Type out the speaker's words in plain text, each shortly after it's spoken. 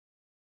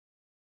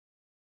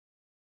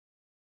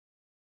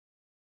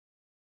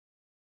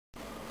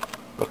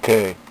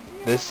Okay,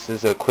 this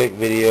is a quick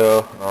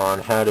video on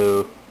how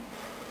to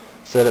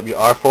set up your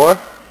R4,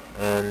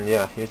 and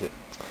yeah, here's it.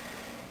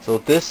 So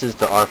this is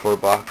the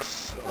R4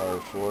 box,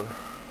 R4,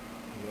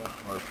 yeah,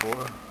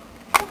 R4,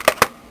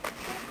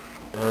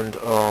 and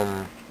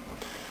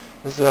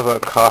this is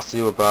about cost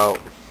you about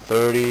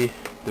 $30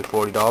 to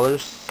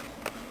 $40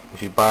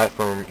 if you buy it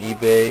from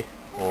eBay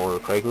or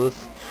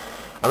Craigslist.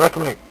 I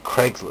recommend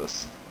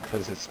Craigslist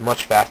because it's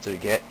much faster to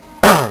get.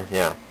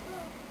 Yeah,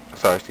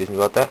 sorry, excuse me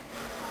about that.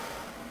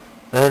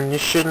 And you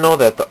should know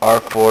that the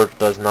R4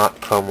 does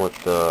not come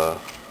with the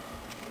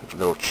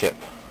little chip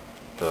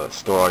to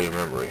store all your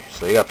memory,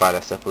 so you gotta buy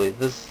that separately.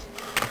 This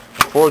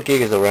 4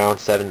 gig is around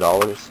 $7,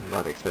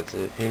 not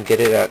expensive. You can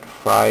get it at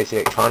Fry's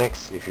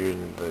Electronics if you're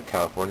in the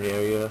California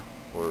area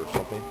or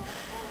something.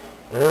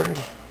 And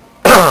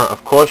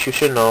of course you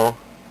should know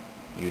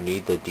you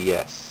need the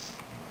DS.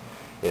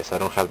 Yes, I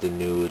don't have the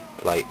new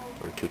light.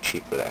 I'm too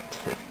cheap for that.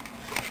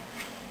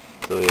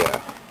 So yeah,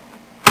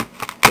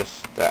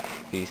 just that,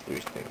 these 3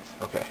 things.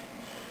 Okay,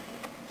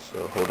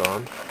 so hold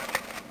on.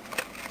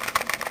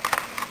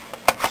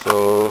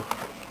 So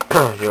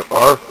your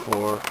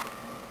R4,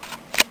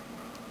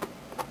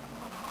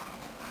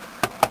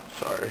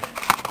 sorry,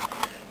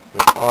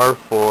 your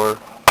R4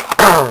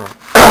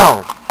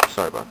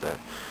 sorry about that,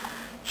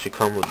 should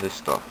come with this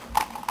stuff.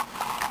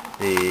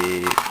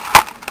 The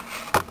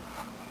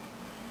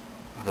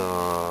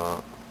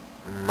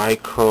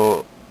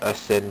micro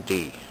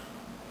SSD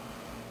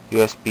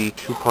USB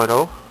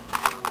 2.0.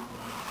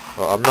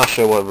 Well, I'm not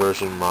sure what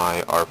version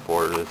my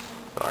R4 is.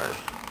 Sorry.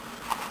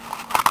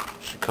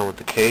 Should come with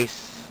the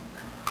case.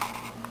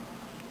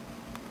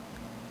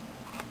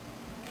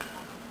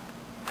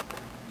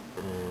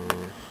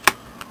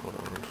 Hold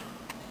on.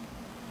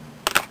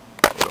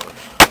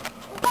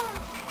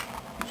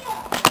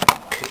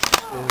 Okay,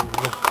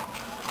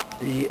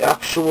 the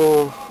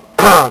actual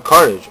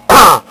cartridge.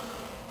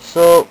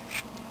 So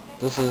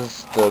this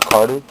is the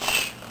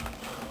cartridge,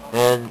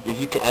 and if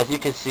you can, as you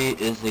can see,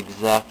 is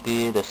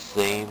exactly the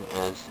same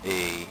as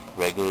a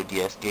regular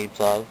DS game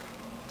size.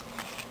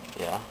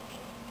 Yeah.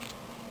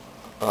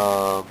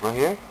 Right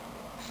here.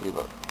 See,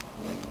 look.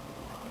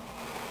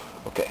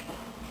 Okay.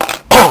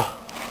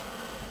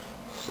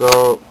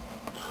 So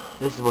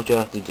this is what you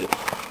have to do.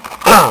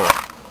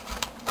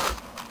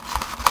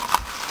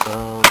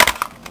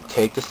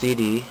 Take the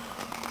CD.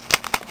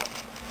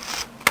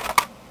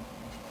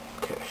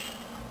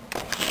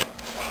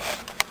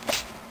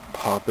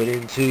 Pop it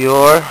into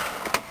your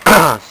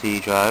CD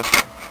drive.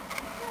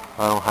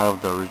 I don't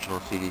have the original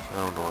CD. I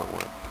don't know where it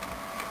went.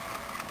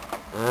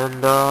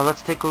 And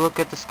let's take a look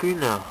at the screen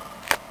now.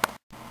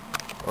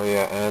 Oh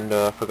yeah, and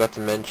I forgot to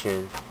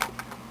mention.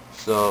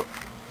 So,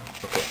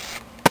 okay,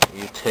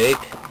 you take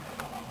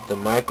the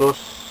micro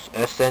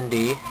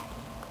SSD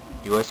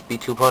USB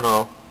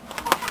 2.0,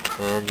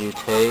 and you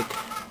take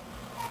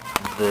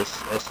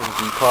this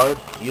SSD card.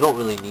 You don't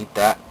really need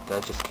that.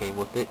 That just came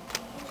with it.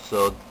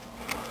 So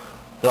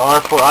the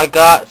R4 I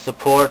got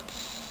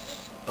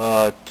supports 2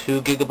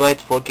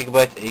 gigabytes, 4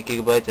 gigabytes, 8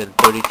 gigabytes, and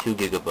 32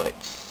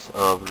 gigabytes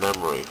of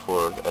memory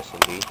for the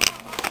SSD.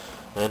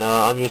 And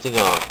I'm using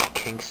a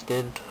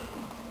Kingston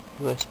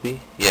USB.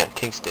 Yeah,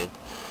 Kingston.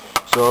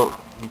 So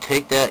you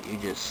take that, you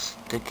just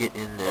stick it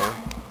in there.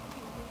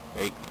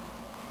 Right?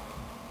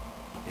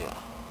 Yeah.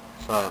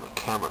 Sorry, my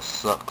camera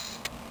sucks.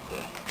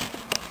 Okay.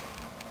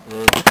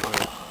 Then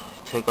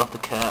take off the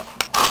cap.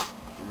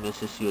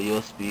 This is your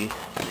USB,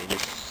 and you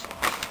just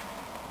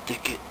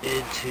stick it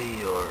into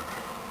your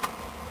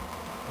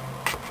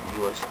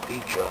USB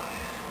drive.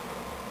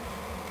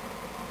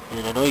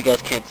 And I know you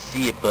guys can't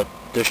see it, but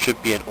there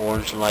should be an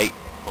orange light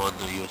on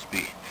the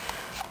USB.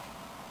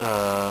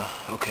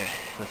 Okay,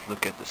 let's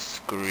look at the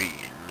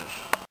screen.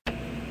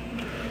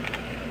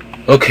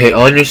 Okay,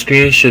 on your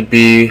screen should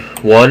be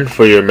one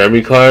for your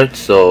memory card,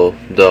 so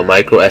the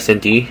micro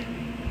SSD,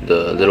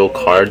 the little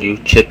card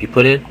chip you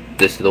put in,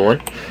 this is the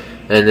one.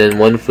 And then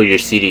one for your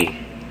CD.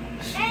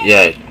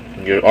 Yeah,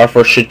 your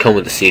R4 should come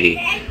with the CD.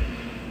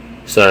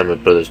 Sorry, my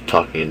brother's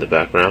talking in the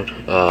background.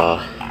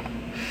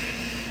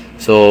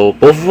 So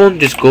both of them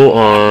just go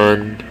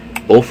on,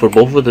 for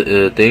both of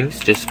the things,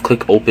 just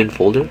click open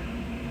folder.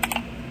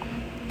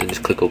 Then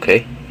just click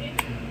OK.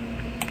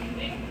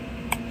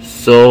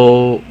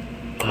 So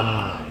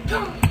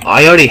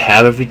I already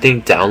have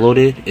everything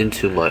downloaded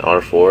into my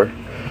R4,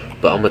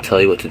 but I'm gonna tell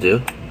you what to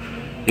do.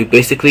 You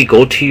basically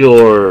go to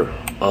your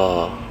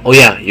oh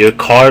yeah, your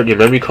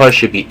memory card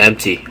should be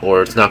empty,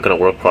 or it's not gonna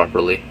work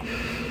properly.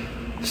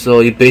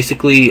 So you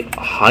basically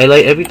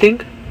highlight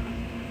everything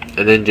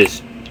and then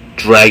just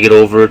drag it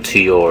over to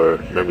your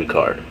memory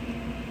card.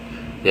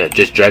 Yeah,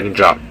 just drag and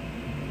drop.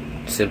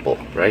 Simple,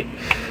 right?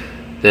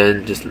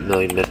 Then just you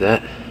mess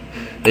that.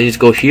 Then you just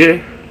go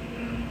here.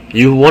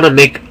 You want to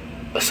make,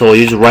 so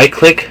you just right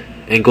click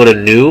and go to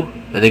new,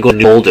 and then go to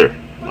new folder.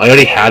 I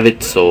already have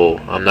it, so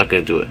I'm not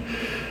gonna do it.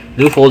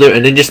 New folder,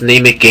 and then just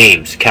name it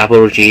games,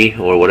 capital G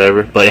or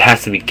whatever, but it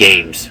has to be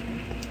games,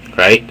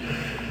 right?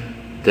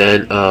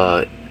 Then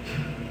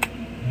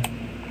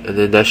and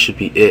then that should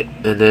be it.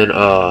 And then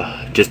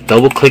just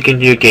double click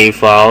into your game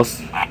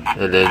files,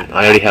 and then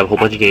I already have a whole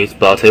bunch of games,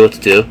 but I'll tell you what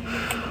to do.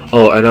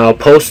 Oh, and I'll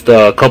post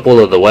a couple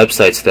of the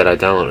websites that I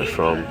downloaded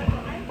from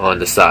on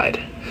the side.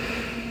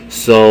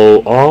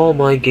 So all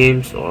my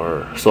games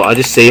are, so I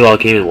just save all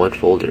game in one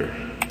folder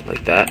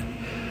like that.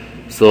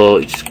 So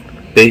just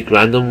big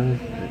random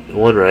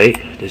one, right?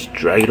 Just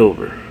drag it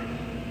over,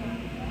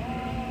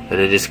 and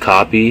then just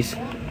copies,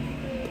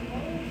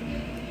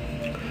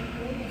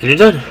 and you're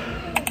done.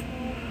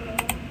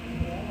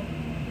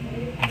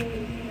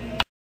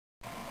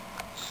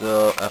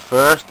 So at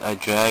first I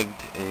dragged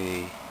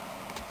the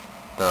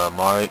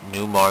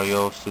new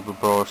Mario Super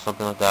Pro or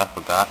something like that. I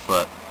forgot,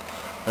 but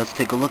let's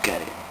take a look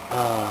at it.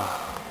 Oh,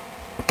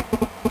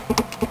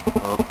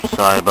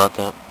 sorry about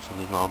that.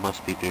 Something wrong with my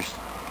speakers.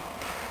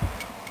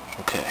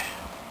 Okay,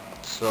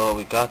 so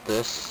we got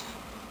this.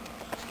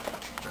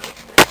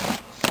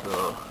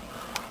 So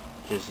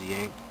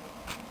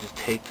just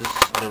take this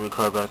memory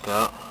card back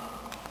out.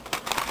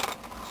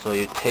 So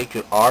you take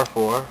your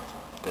R4,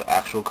 the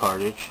actual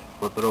cartridge,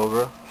 flip it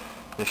over.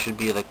 There should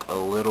be like a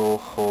little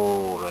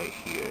hole right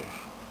here,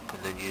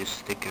 and then you just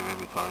stick your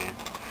memory card in.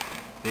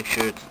 Make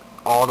sure it's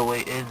all the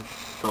way in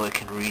so it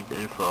can read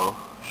the info.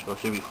 So it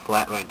should be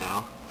flat right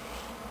now.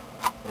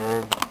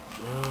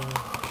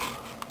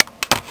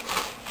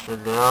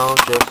 And now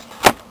just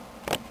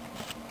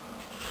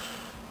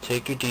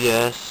take your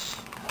DS,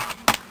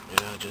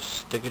 just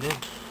stick it in.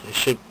 It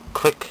should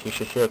click. You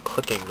should hear a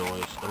clicking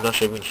noise. I'm not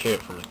sure if you can hear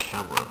it from the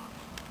camera.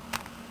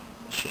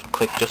 It should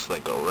click just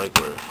like a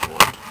regular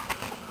one.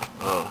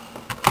 Oh,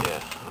 yeah,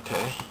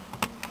 okay.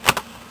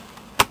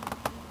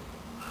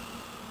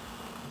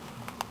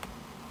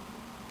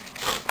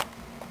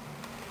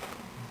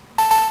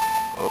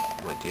 Oh,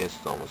 my DS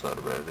is almost out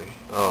of battery.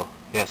 Oh,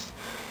 yes.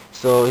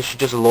 So it should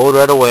just load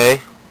right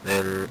away.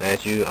 And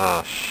as you,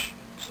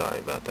 sorry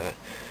about that.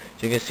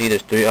 So you can see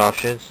there's 3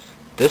 options.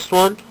 This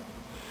one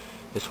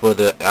is for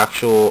the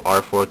actual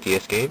R4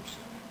 DS games.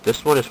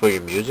 This one is for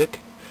your music.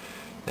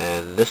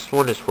 And this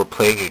one is for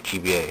playing your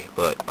GBA,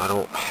 but I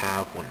don't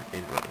have one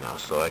in right now,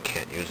 so I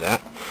can't use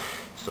that.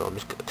 So I'm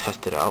just gonna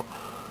test it out.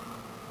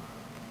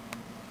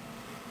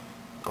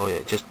 Oh yeah,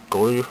 just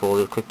go to your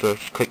folder,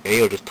 click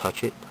A or just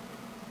touch it.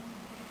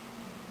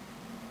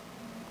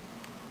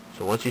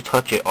 So once you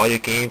touch it, all your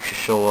games should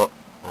show up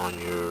on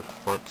your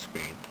front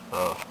screen.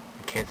 You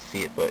can't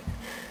see it, but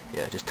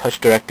yeah, just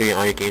touch directory and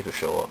all your games will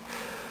show up.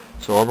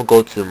 So I'm gonna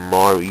go to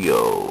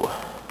Mario,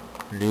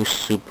 New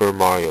Super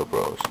Mario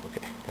Bros.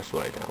 Okay, that's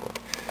what I download.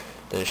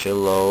 Then it should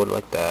load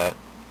like that.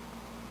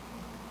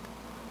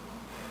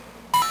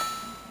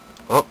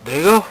 Oh, there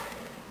you go.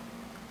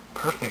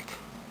 Perfect.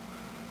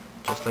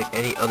 Just like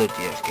any other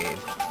DS game.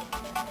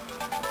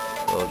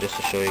 So just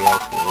to show you guys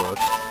how it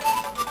works.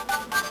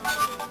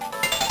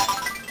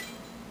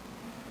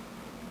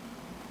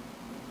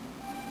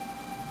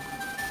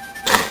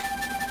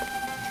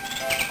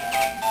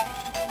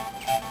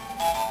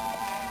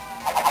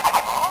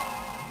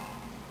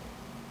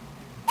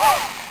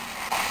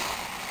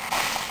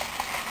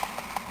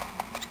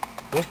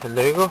 Okay, and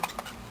there you go.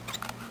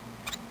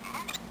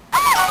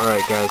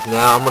 Alright guys,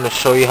 now I'm going to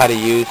show you how to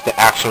use the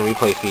action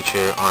replay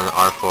feature on the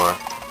R4.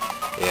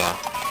 Yeah,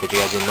 but you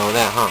guys didn't know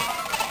that, huh?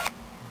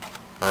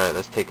 Alright,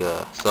 let's take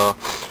a... So,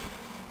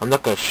 I'm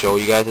not going to show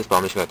you guys this, but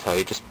I'm just going to tell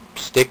you. Just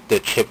stick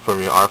the chip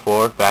from your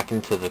R4 back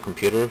into the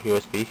computer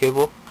USB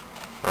cable.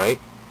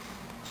 Alright?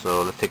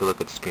 So, let's take a look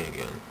at the screen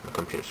again. The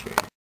computer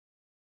screen.